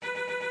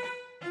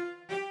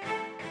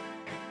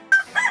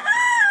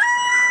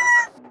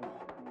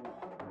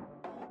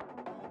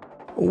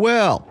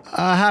Well,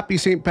 happy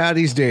St.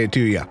 Paddy's Day to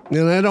you.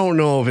 And I don't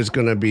know if it's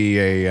going to be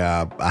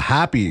a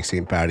happy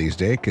St. Paddy's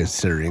Day,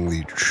 considering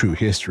the true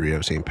history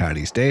of St.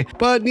 Paddy's Day.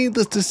 But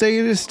needless to say,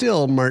 it is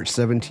still March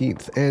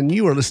 17th. And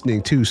you are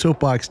listening to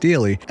Soapbox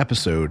Daily,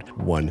 episode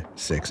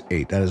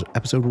 168. That is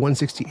episode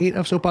 168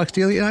 of Soapbox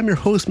Daily. And I'm your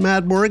host,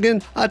 Mad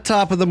Morgan.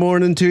 Top of the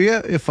morning to you.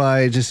 If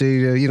I just say,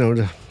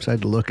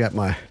 decide to look at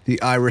the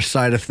Irish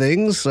side of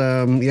things.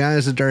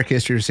 It's a dark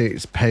history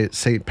of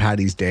St.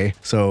 Paddy's Day.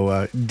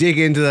 So dig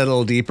into that a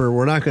little deeper.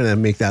 We're not going to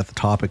make that the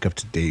topic of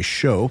today's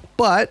show.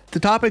 But the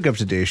topic of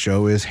today's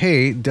show is,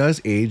 hey, does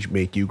age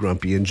make you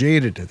grumpy and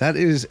jaded? That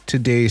is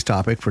today's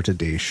topic for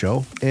today's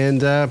show.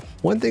 And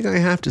one thing I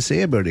have to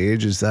say about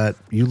age is that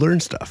you learn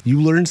stuff.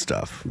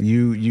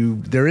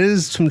 There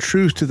is some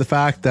truth to the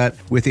fact that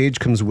with age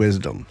comes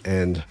wisdom.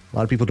 And a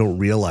lot of people don't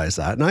realize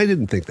that. And I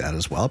didn't think that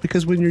as well,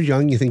 because when you're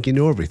young, you think you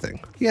know everything.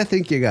 You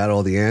think you got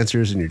all the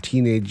answers in your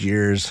teenage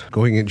years,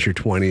 going into your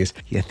 20s.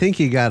 You think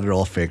you got it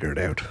all figured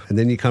out. And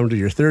then you come to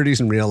your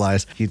 30s and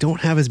realize you don't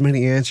have as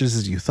many answers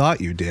as you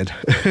thought you did.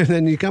 And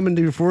then you come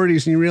into your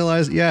 40s and you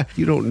realize,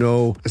 you don't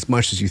know as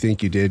much as you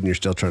think you did, and you're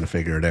still trying to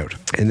figure it out.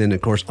 And then, of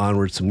course,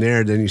 onwards from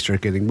there, then you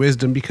start getting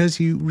wisdom because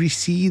you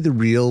see the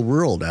real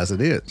world as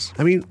it is.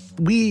 I mean,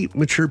 we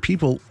mature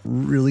people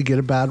really get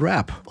a bad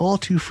rap. All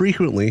too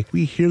frequently,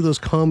 we hear those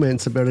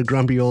comments about a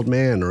grumpy old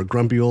man or a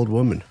grumpy old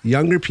woman.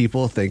 Younger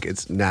people think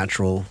it's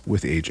natural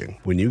with aging.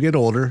 When you get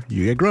older,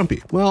 you get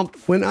grumpy. Well,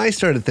 when I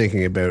started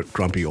thinking about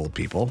grumpy old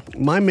people,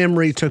 my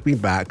memory took me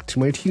back to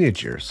my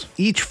teenage years.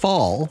 Each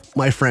fall,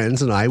 my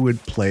friends and I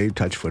would play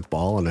touch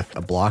football on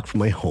a block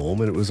from my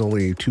home, and it was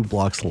only 2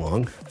 blocks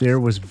long. There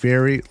was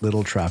very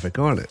little traffic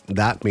on it.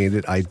 That made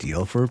it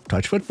ideal for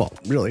touch football,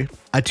 really.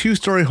 A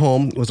 2-story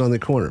home was on the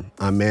corner.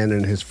 A man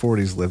in his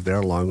 40s lived there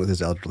along with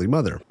his elderly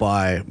mother.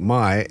 By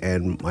my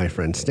and my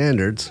friend's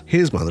standards,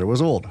 his mother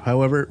was old.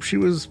 However, she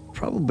was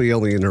probably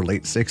only in her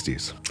late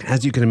 60s.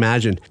 As you can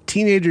imagine,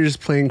 teenagers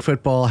playing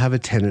football have a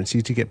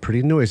tendency to get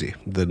pretty noisy.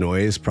 The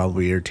noise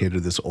probably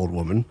irritated this old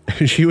woman.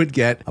 She would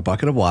get a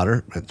bucket of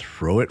water and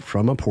throw it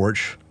from a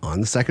porch on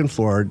the second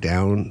floor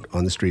down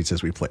on the streets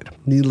as we played.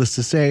 Needless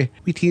to say,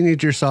 we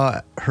teenagers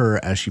saw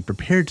her as she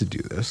prepared to do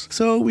this,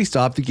 so we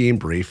stopped the game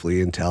briefly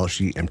until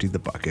she emptied the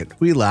bucket.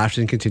 We laughed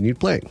and continued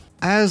playing.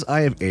 As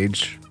I have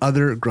aged,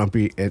 other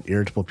grumpy and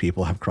irritable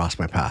people have crossed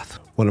my path.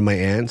 One of my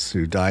aunts,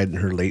 who died in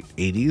her late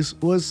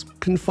 80s, was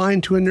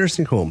confined to a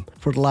nursing home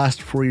for the last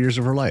 4 years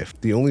of her life.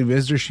 The only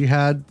visitors she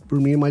had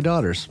were me and my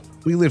daughters.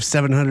 We lived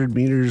 700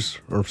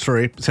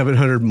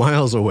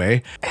 miles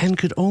away and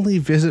could only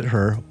visit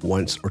her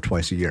once or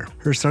twice a year.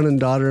 Her son and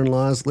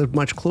daughter-in-laws lived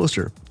much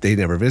closer. They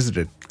never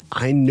visited.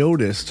 I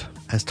noticed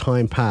as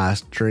time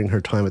passed during her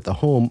time at the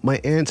home,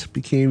 my aunt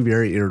became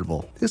very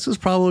irritable. This was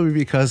probably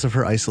because of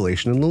her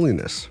isolation and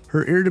loneliness.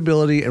 Her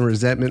irritability and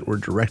resentment were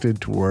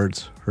directed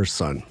towards her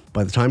son.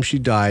 By the time she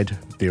died,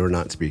 they were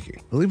not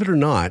speaking. Believe it or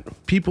not,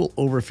 people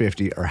over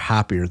 50 are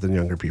happier than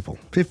younger people,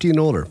 50 and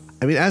older.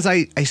 I mean, as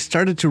I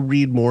started to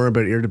read more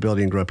about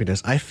irritability and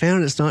grumpiness, I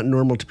found it's not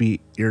normal to be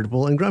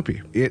irritable and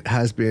grumpy. It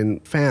has been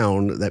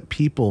found that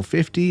people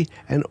 50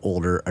 and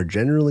older are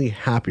generally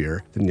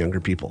happier than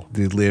younger people.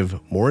 They live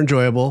more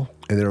enjoyable,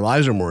 and their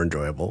lives are more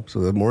enjoyable. So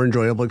the more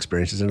enjoyable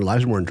experiences and their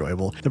lives are more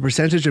enjoyable. The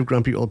percentage of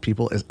grumpy old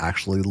people is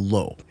actually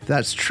low. If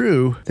that's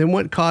true, then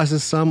what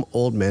causes some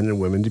old men and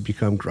women to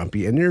become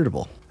grumpy and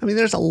irritable? I mean,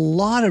 there's a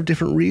lot of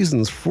different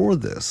reasons for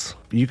this.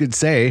 You could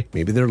say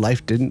maybe their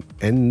life didn't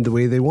end the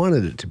way they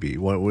wanted it to be.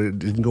 It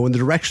didn't go in the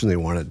direction they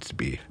wanted it to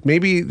be.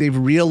 Maybe they've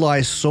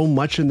realized so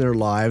much in their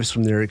lives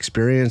from their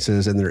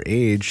experiences and their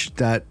age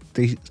that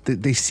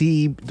they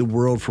see the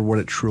world for what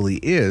it truly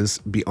is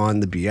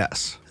beyond the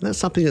BS. And that's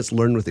something that's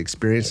learned with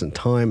experience and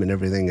time and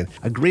everything, and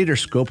a greater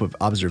scope of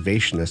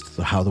observation as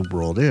to how the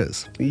world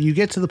is. You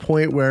get to the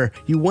point where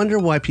you wonder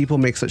why people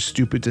make such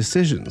stupid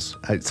decisions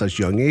at such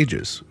young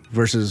ages,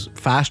 versus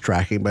fast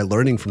tracking by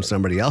learning from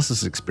somebody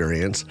else's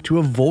experience to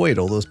avoid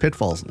all those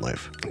pitfalls in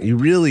life.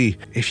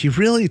 If you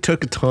really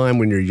took a time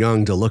when you're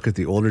young to look at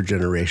the older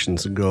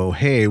generations and go,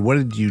 hey, what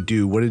did you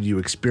do? What did you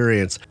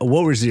experience?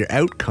 What was your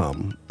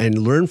outcome? And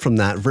learn from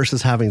that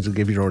versus having to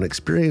give your own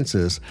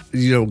experiences,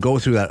 go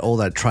through all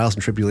that trials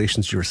and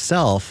tribulations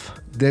yourself,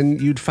 then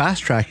you'd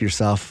fast track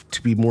yourself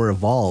to be more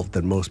evolved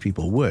than most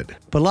people would.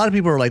 But a lot of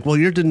people are like, well,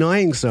 you're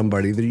denying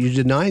somebody, that you're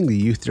denying the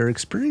youth their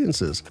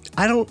experiences.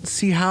 I don't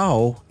see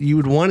how you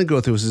would want to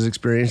go through those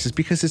experiences,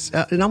 because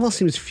it almost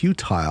seems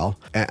futile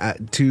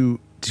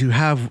to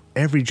have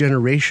every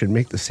generation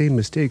make the same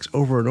mistakes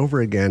over and over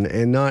again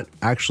and not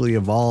actually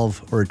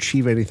evolve or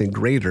achieve anything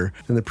greater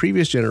than the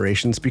previous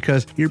generations,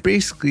 because you're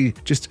basically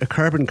just a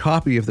carbon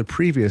copy of the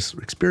previous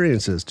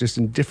experiences, just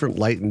in different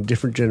light and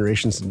different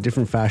generations and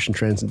different fashion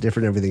trends and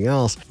different everything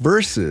else.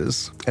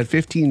 Versus at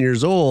 15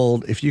 years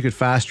old, if you could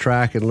fast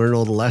track and learn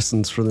all the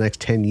lessons for the next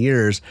 10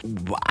 years,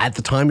 at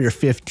the time you're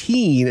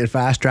 15 and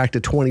fast track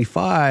to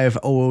 25,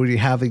 already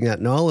having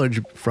that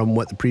knowledge from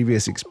what the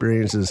previous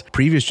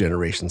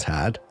generations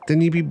had,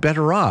 then you'd be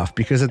better off,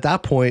 because at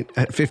that point,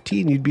 at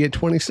 15, you'd be at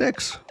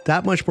 26.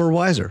 That much more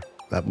wiser,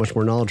 that much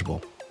more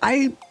knowledgeable.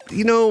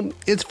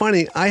 It's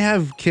funny. I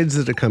have kids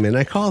that come in.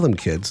 I call them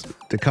kids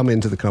that come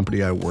into the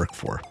company I work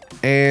for.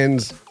 And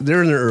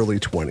they're in their early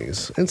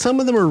 20s. And some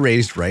of them are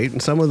raised right.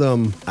 And some of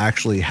them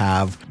actually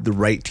have the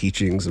right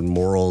teachings and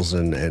morals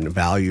and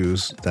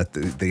values that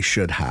they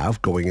should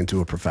have going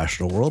into a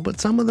professional world. But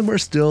some of them are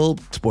still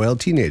spoiled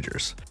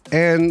teenagers.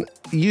 And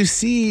you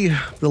see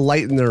the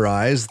light in their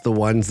eyes, the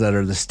ones that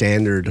are the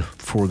standard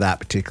for that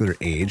particular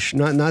age,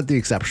 not the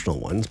exceptional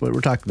ones, but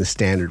we're talking the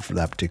standard for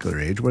that particular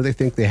age, where they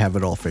think they have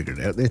it all figured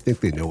out. They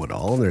think they know it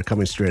all, and they're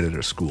coming straight out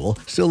of school,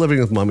 still living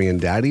with mommy and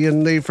daddy,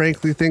 and they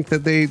frankly think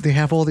that they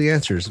have all the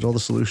answers and all the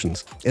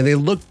solutions. And they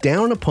look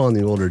down upon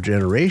the older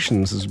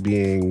generations as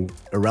being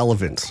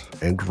irrelevant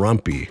and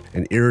grumpy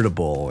and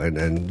irritable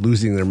and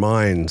losing their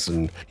minds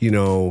and,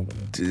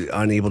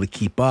 unable to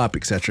keep up,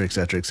 et cetera, et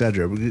cetera, et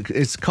cetera.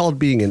 It's called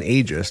being an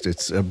ageist.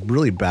 It's a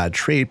really bad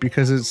trait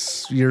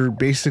because you're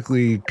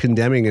basically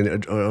condemning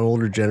an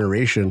older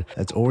generation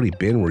that's already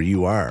been where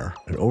you are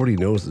and already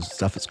knows the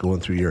stuff that's going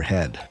through your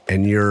head.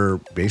 And you're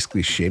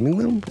basically shaming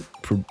them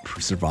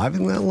for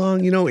surviving that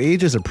long.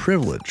 Age is a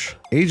privilege.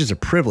 Age is a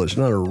privilege,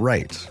 not a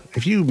right.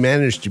 If you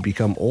manage to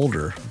become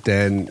older,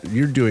 then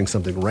you're doing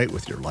something right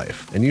with your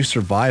life, and you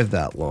survived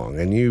that long,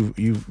 and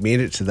you've made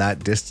it to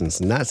that distance,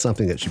 and that's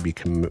something that should be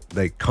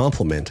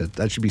complimented.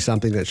 That should be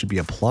something that should be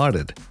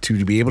applauded.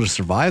 To be able to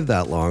survive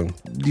that long,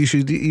 you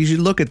should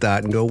look at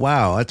that and go,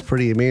 wow, that's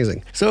pretty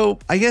amazing. So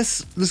I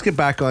guess let's get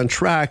back on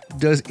track.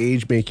 Does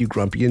age make you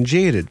grumpy and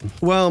jaded?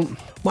 Well,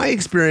 my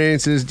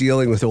experiences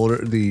dealing with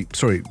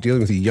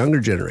the younger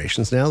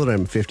generations, now that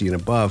I'm 50 and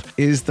above,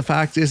 is the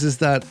fact is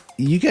that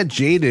you get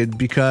jaded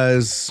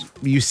because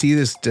you see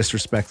this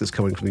disrespect that's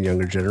coming from the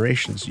younger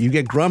generations. You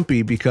get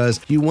grumpy because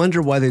you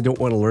wonder why they don't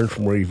want to learn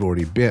from where you've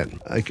already been.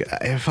 Like,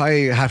 if I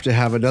have to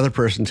have another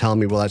person tell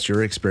me, well, that's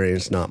your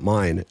experience, not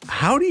mine,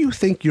 how do you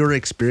think your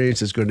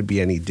experience is going to be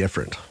any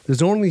different?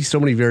 There's only so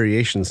many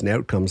variations and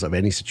outcomes of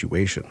any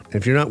situation. And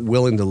if you're not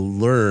willing to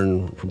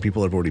learn from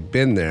people that have already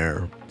been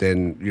there,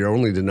 then you're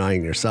only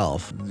denying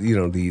yourself,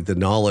 the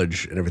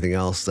knowledge and everything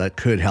else that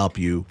could help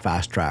you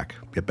fast track,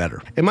 get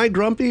better. Am I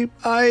grumpy?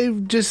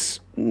 I've just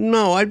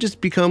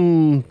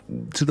become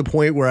to the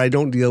point where I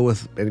don't deal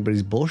with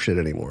anybody's bullshit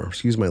anymore.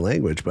 Excuse my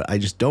language, but I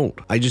just don't.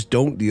 I just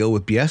don't deal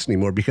with BS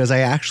anymore because I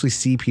actually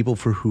see people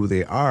for who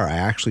they are. I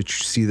actually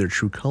see their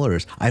true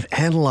colors. I've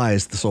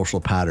analyzed the social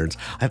patterns.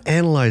 I've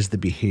analyzed the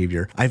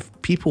behavior. I've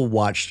people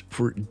watched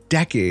for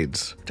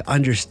decades to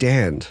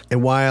understand.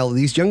 And while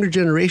these younger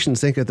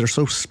generations think that they're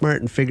so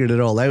smart and figured it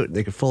all out and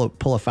they could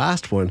pull a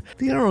fast one,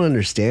 they don't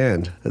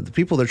understand that the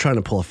people they're trying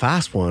to pull a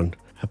fast one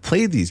have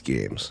played these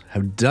games,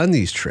 have done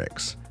these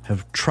tricks,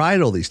 have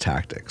tried all these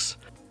tactics.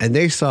 And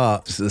they saw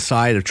the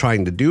side of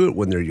trying to do it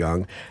when they're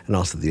young and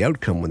also the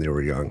outcome when they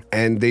were young.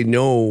 And they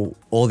know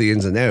all the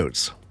ins and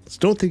outs. So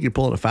don't think you're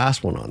pulling a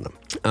fast one on them.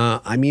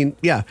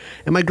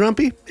 Am I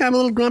grumpy? Yeah, I'm a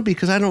little grumpy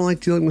because I don't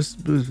like dealing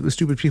with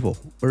stupid people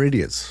or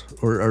idiots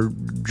or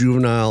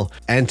juvenile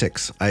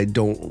antics. I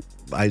don't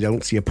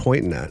see a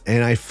point in that.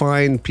 And I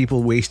find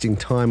people wasting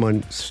time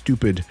on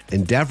stupid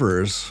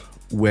endeavors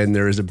when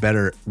there is a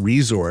better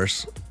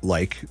resource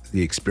like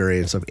the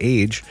experience of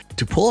age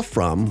to pull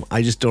from.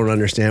 I just don't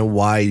understand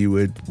why you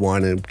would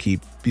want to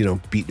keep,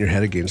 beating your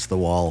head against the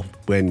wall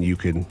when you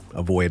can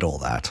avoid all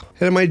that.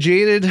 And am I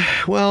jaded?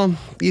 Well,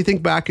 you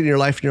think back in your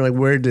life and you're like,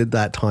 where did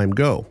that time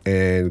go?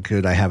 And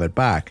could I have it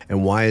back?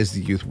 And why is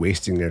the youth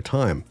wasting their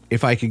time?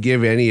 If I could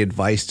give any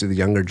advice to the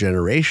younger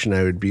generation,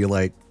 I would be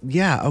like,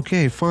 yeah,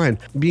 okay, fine.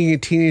 Being a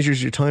teenager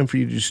is your time for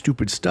you to do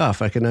stupid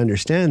stuff. I can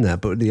understand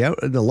that. But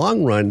in the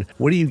long run,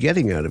 what are you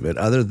getting out of it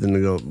other than to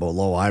go,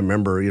 well, I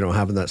remember,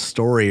 having that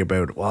story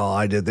about, well,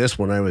 I did this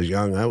when I was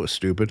young. I was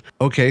stupid.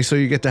 Okay, so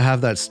you get to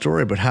have that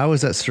story, but how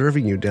is that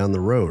serving you down the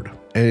road?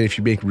 And if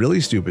you make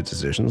really stupid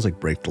decisions like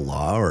break the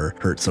law or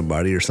hurt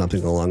somebody or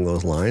something along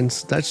those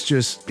lines, that's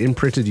just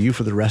imprinted to you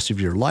for the rest of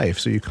your life.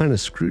 So you kind of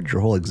screwed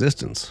your whole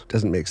existence.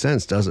 Doesn't make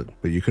sense, does it?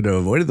 But you could have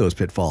avoided those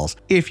pitfalls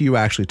if you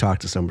actually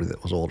talked to somebody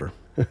that was older.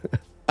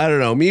 I don't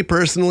know. Me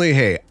personally,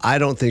 hey, I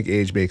don't think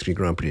age makes me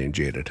grumpy and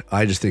jaded.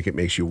 I just think it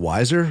makes you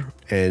wiser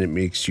and it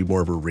makes you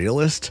more of a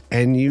realist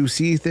and you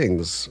see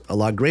things a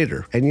lot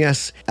greater. And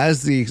yes,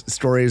 as the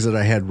stories that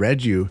I had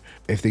read you,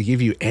 if they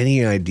give you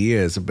any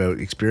ideas about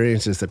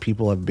experiences that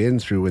people have been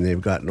through when they've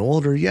gotten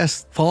older,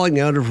 yes, falling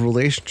out of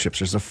relationships,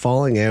 there's a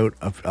falling out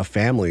of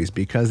families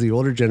because the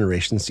older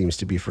generation seems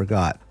to be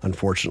forgot,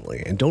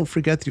 unfortunately. And don't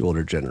forget the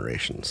older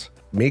generations.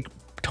 Make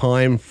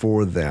time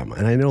for them.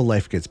 And I know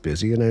life gets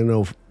busy and I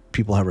know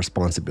people have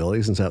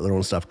responsibilities and have their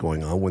own stuff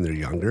going on when they're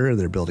younger and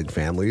they're building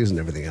families and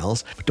everything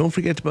else. But don't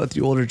forget about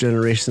the older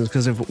generations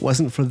because if it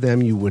wasn't for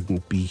them, you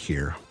wouldn't be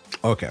here.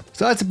 Okay,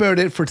 so that's about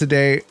it for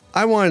today.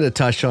 I wanted to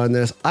touch on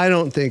this. I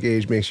don't think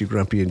age makes you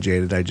grumpy and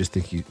jaded. I just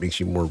think it makes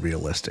you more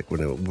realistic when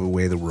the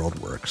way the world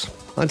works.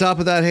 On top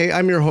of that, hey,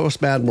 I'm your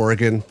host, Matt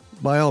Morgan.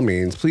 by all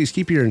means, please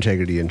keep your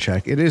integrity in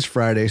check. It is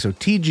Friday, so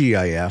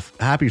TGIF,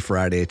 happy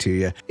Friday to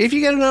you. If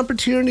you get an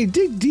opportunity,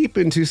 dig deep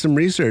into some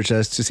research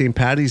as to St.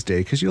 Paddy's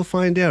Day, because you'll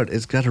find out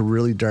it's got a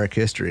really dark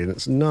history and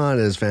it's not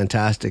as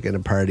fantastic in a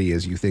party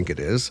as you think it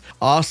is.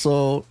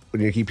 Also,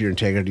 when you keep your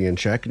integrity in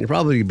check, and you're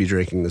probably going to be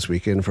drinking this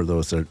weekend for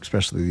those that,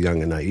 especially the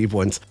young and naive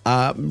ones,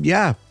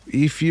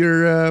 if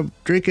you're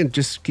drinking,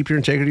 just keep your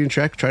integrity in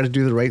check. Try to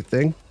do the right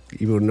thing,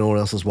 even when no one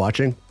else is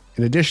watching.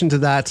 In addition to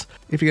that,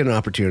 if you get an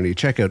opportunity,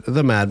 check out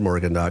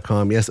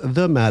themadmorgan.com. Yes,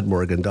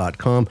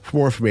 themadmorgan.com for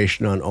more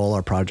information on all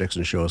our projects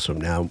and shows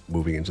from now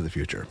moving into the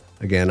future.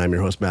 Again, I'm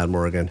your host, Mad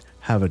Morgan.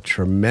 Have a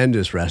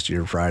tremendous rest of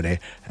your Friday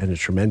and a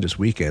tremendous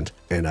weekend,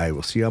 and I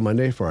will see you on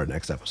Monday for our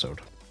next episode.